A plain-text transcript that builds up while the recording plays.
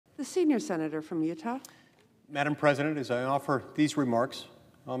The senior senator from Utah. Madam President, as I offer these remarks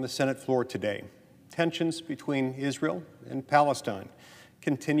on the Senate floor today, tensions between Israel and Palestine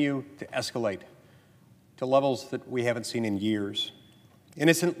continue to escalate to levels that we haven't seen in years.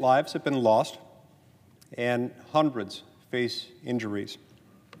 Innocent lives have been lost, and hundreds face injuries.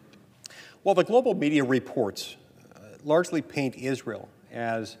 While the global media reports largely paint Israel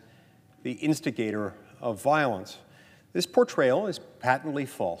as the instigator of violence, this portrayal is patently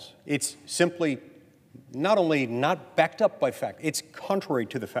false. It's simply not only not backed up by fact, it's contrary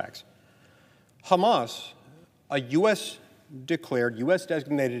to the facts. Hamas, a U.S.-declared,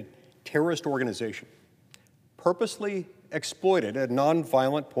 U.S.-designated terrorist organization, purposely exploited a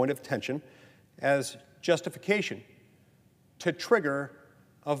nonviolent point of tension as justification to trigger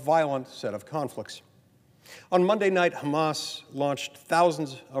a violent set of conflicts. On Monday night, Hamas launched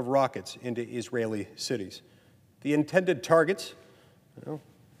thousands of rockets into Israeli cities. The intended targets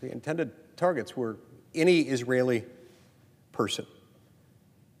were any Israeli person,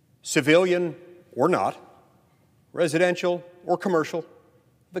 civilian or not, residential or commercial.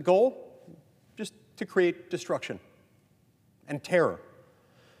 The goal, just to create destruction and terror.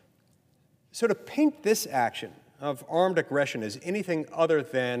 So to paint this action of armed aggression as anything other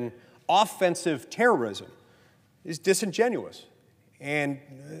than offensive terrorism is disingenuous. And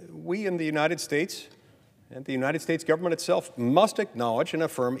we in the United States and the United States government itself must acknowledge and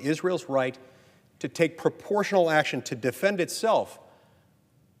affirm Israel's right to take proportional action to defend itself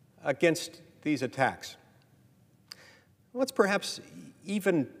against these attacks. What's perhaps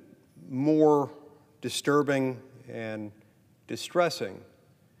even more disturbing and distressing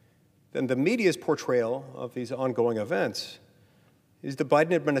than the media's portrayal of these ongoing events is the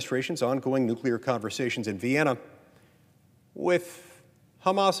Biden administration's ongoing nuclear conversations in Vienna with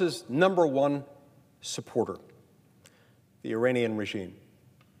Hamas's #1 supporter, the Iranian regime.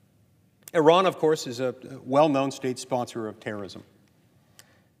 Iran, of course, is a well-known state sponsor of terrorism,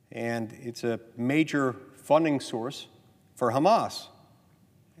 and it's a major funding source for Hamas.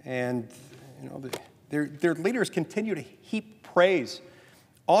 And their leaders continue to heap praise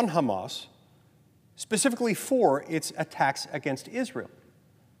on Hamas, specifically for its attacks against Israel.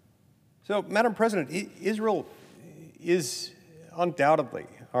 So, Madam President, Israel is undoubtedly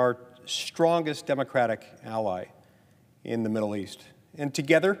our strongest democratic ally in the Middle East. And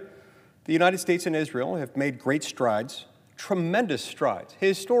together, the United States and Israel have made great strides, tremendous strides,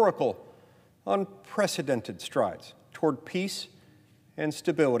 historical, unprecedented strides toward peace and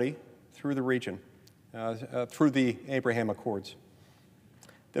stability through the region, through the Abraham Accords.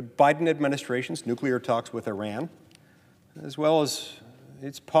 The Biden administration's nuclear talks with Iran, as well as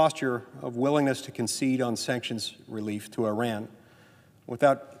its posture of willingness to concede on sanctions relief to Iran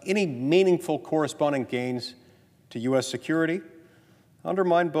without any meaningful corresponding gains to U.S. security,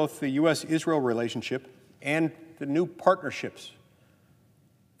 undermine both the U.S.-Israel relationship and the new partnerships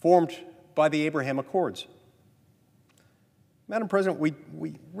formed by the Abraham Accords. Madam President, we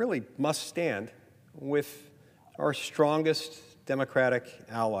really must stand with our strongest democratic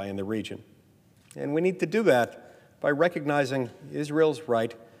ally in the region. And we need to do that by recognizing Israel's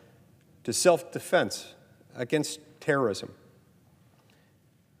right to self-defense against terrorism.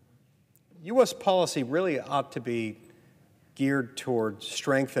 U.S. policy really ought to be geared toward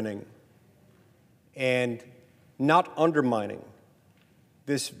strengthening and not undermining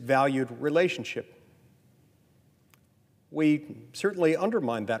this valued relationship. We certainly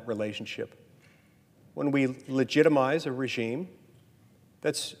undermine that relationship when we legitimize a regime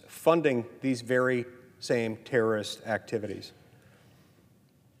that's funding these very same terrorist activities.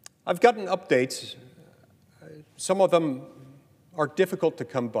 I've gotten updates. Some of them are difficult to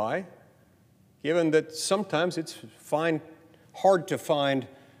come by, given that sometimes it's hard to find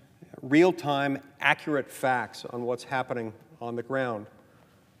real-time, accurate facts on what's happening on the ground.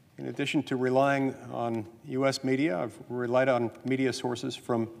 In addition to relying on U.S. media, I've relied on media sources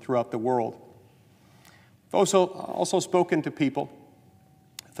from throughout the world. I've also spoken to people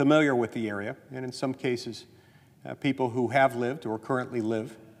familiar with the area, and in some cases, people who have lived or currently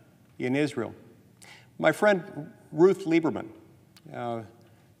live in Israel. My friend Ruth Lieberman,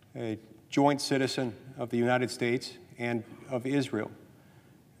 a joint citizen of the United States and of Israel,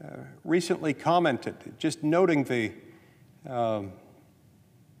 recently commented, just noting the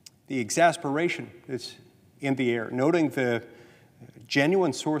exasperation that's in the air, noting the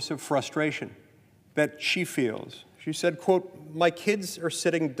genuine source of frustration that she feels. She said, quote, "My kids are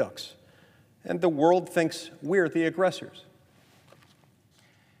sitting ducks, and the world thinks we're the aggressors."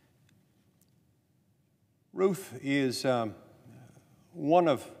 Ruth is one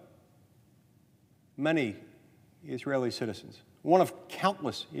of many Israeli citizens, one of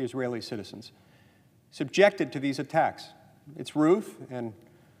countless Israeli citizens subjected to these attacks. It's Ruth and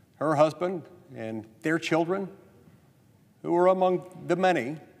her husband and their children who are among the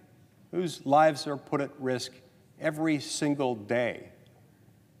many whose lives are put at risk every single day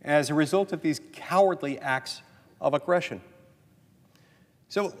as a result of these cowardly acts of aggression.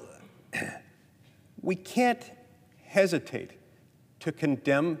 So we can't hesitate to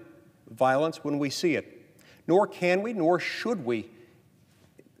condemn violence when we see it, nor can we, nor should we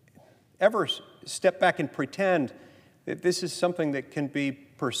ever step back and pretend that this is something that can be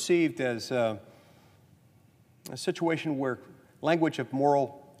perceived as a situation where language of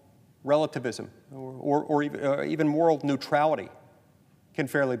moral relativism or even moral neutrality can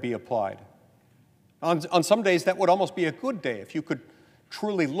fairly be applied. On some days, that would almost be a good day if you could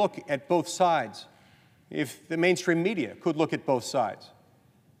truly look at both sides, if the mainstream media could look at both sides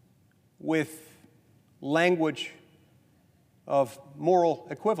with language of moral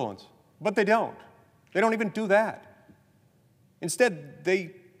equivalence. But they don't. They don't even do that. Instead,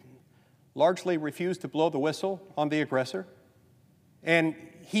 they largely refuse to blow the whistle on the aggressor and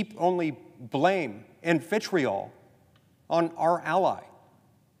heap only blame and vitriol on our ally,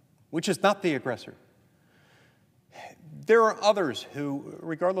 which is not the aggressor. There are others who,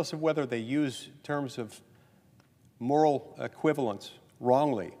 regardless of whether they use terms of moral equivalence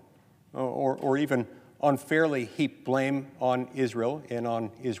wrongly or even unfairly heap blame on Israel and on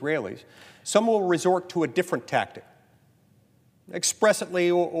Israelis, some will resort to a different tactic,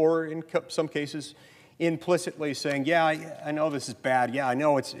 expressly or in some cases implicitly saying, yeah, I know this is bad. Yeah, I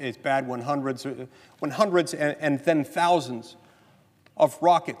know it's bad when hundreds and then thousands of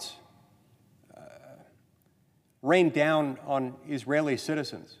rockets rain down on Israeli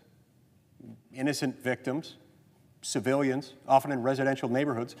citizens, innocent victims, civilians, often in residential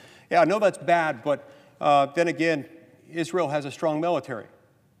neighborhoods. Yeah, I know that's bad, but then again, Israel has a strong military,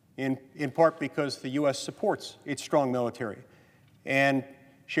 in part because the U.S. supports its strong military and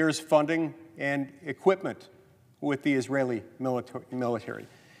shares funding and equipment with the Israeli military.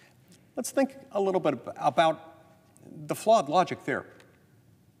 Let's think a little bit about the flawed logic there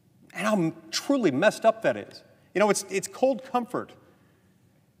and how truly messed up that is. You know, it's cold comfort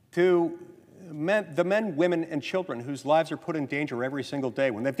to the men, women, and children whose lives are put in danger every single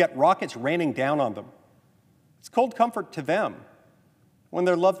day when they've got rockets raining down on them. It's cold comfort to them when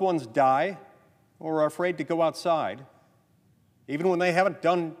their loved ones die or are afraid to go outside, even when they haven't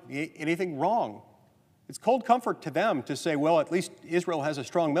done anything wrong. It's cold comfort to them to say, well, at least Israel has a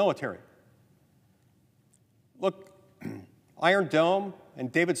strong military. Look, Iron Dome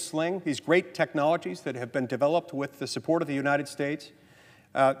and David Sling, these great technologies that have been developed with the support of the United States,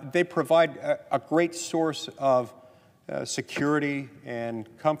 they provide a great source of security and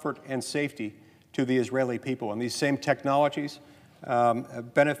comfort and safety to the Israeli people. And these same technologies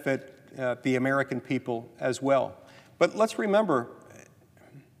benefit the American people as well. But let's remember,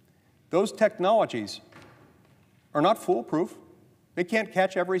 those technologies are not foolproof. They can't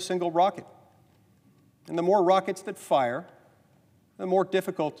catch every single rocket. And the more rockets that fire, the more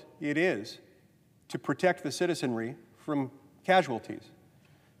difficult it is to protect the citizenry from casualties.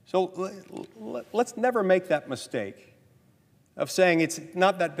 So let's never make that mistake of saying it's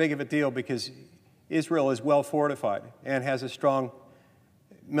not that big of a deal because Israel is well fortified and has a strong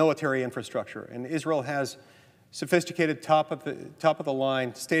military infrastructure, and Israel has sophisticated top of the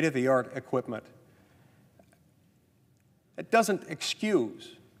line, state-of-the-art equipment. It doesn't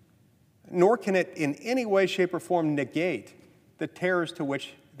excuse, nor can it in any way, shape, or form negate the terrors to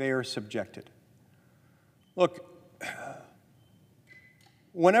which they are subjected. Look,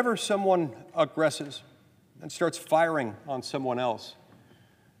 whenever someone aggresses and starts firing on someone else,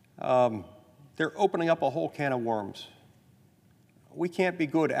 they're opening up a whole can of worms. We can't be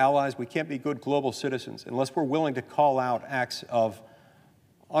good allies, we can't be good global citizens unless we're willing to call out acts of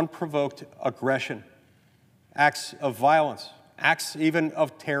unprovoked aggression, acts of violence, acts even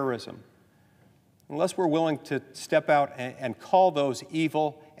of terrorism. Unless we're willing to step out and call those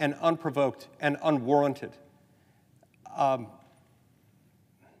evil and unprovoked and unwarranted.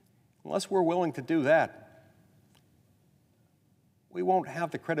 Unless we're willing to do that, we won't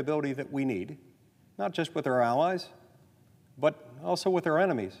have the credibility that we need, not just with our allies, but also with our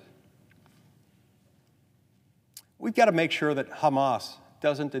enemies. We've got to make sure that Hamas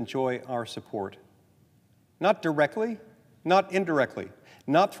doesn't enjoy our support. Not directly, not indirectly,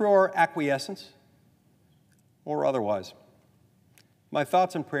 not through our acquiescence or otherwise. My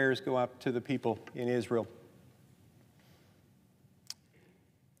thoughts and prayers go out to the people in Israel.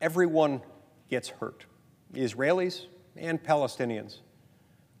 Everyone gets hurt, Israelis and Palestinians,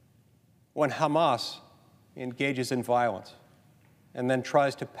 when Hamas engages in violence. and then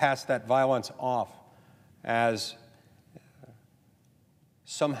tries to pass that violence off as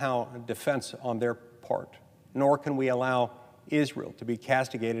somehow a defense on their part. Nor can we allow Israel to be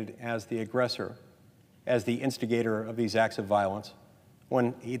castigated as the aggressor, as the instigator of these acts of violence,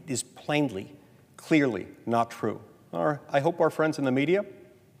 when it is plainly, clearly not true. I hope our friends in the media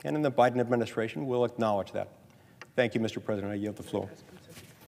and in the Biden administration will acknowledge that. Thank you, Mr. President. I yield the floor.